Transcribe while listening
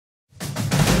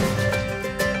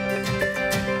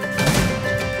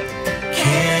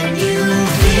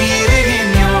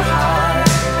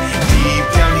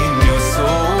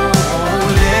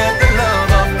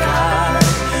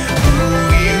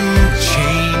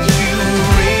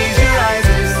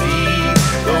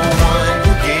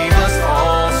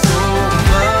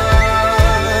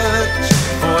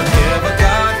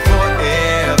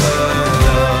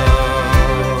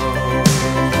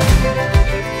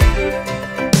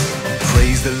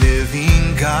the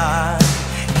living God.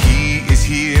 He is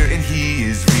here and He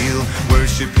is real.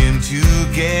 Worship Him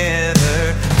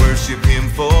together, worship Him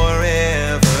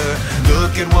forever.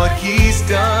 Look at what He's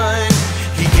done.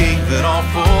 He gave it all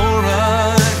for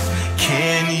us.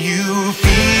 Can you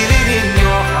feel it in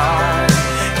your heart?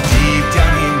 Deep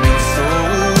down in your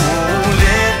soul,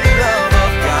 let the love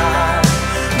of God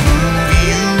move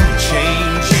you,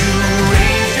 change you.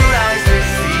 Raise your eyes to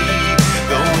see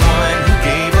the one who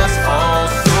gave us all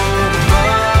so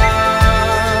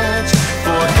much.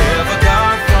 Forever,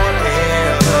 God,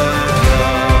 forever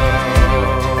love.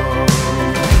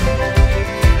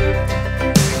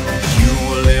 You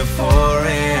will live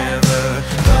forever,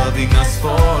 loving us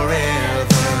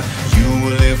forever. You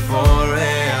will live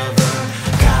forever.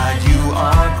 God, you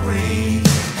are great.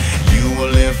 You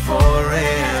will live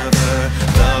forever,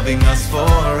 loving us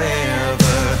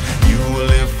forever. You will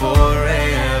live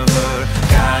forever.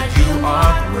 God, you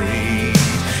are great.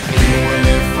 You will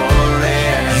live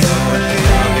forever,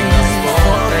 loving us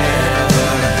forever.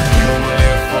 You will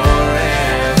live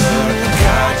forever.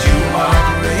 God, you are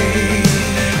great.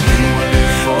 You will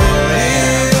live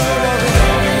forever,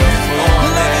 loving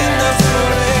us forever.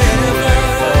 You will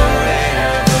live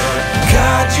forever.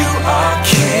 God, you are.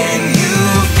 Can you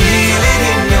feel it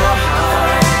in your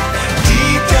heart?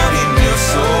 Deep down in your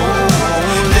soul,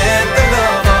 let the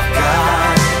love of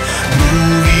God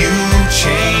move you,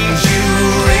 change you.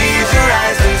 Raise your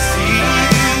eyes to see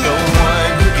the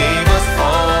one who gave us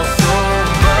all so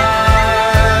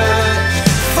much.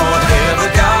 Forever,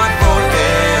 God,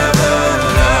 forever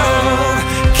love.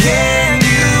 Can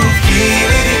you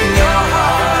feel it in your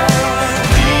heart?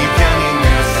 Deep down in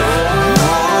your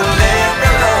soul, let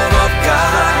the love of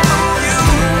God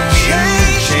move you,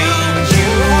 change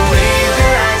you. Raise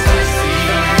your eyes to see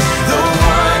the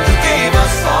one who gave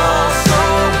us all so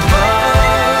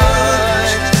much.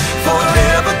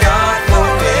 Forever, God,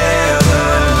 forever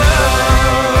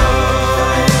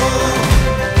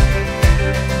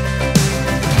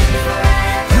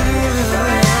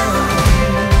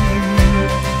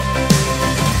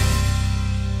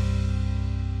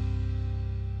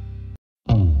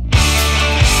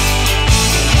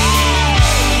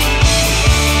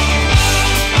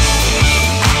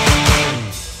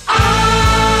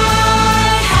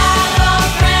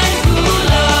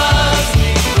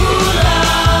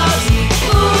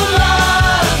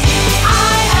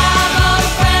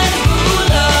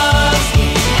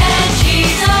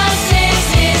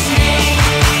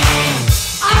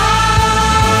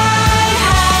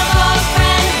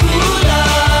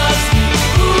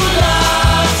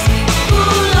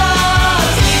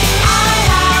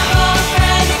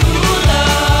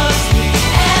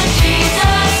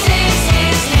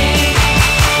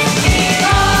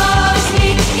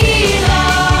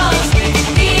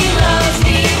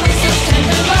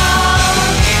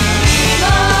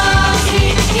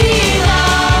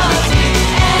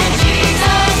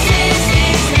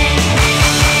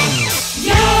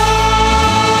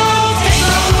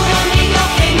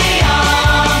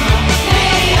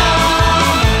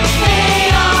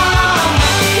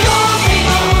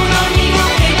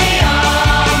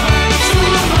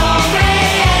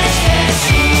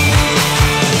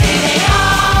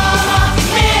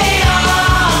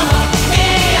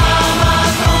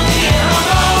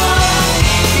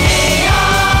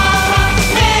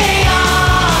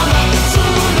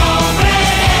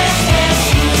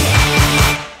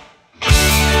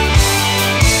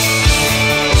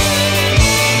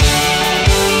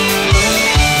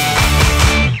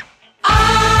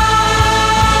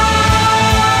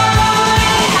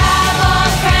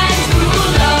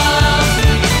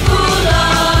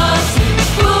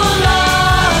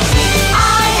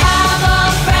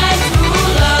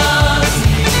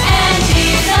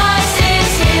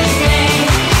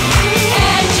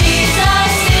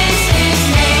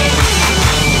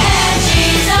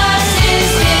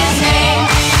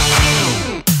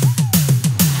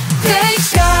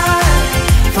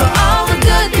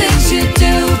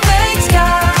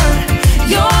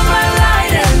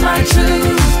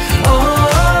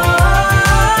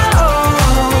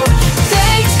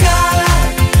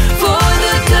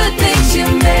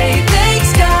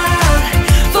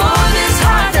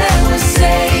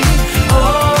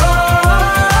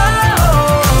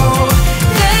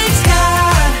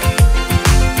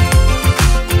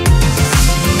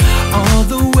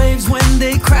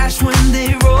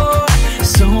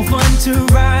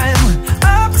to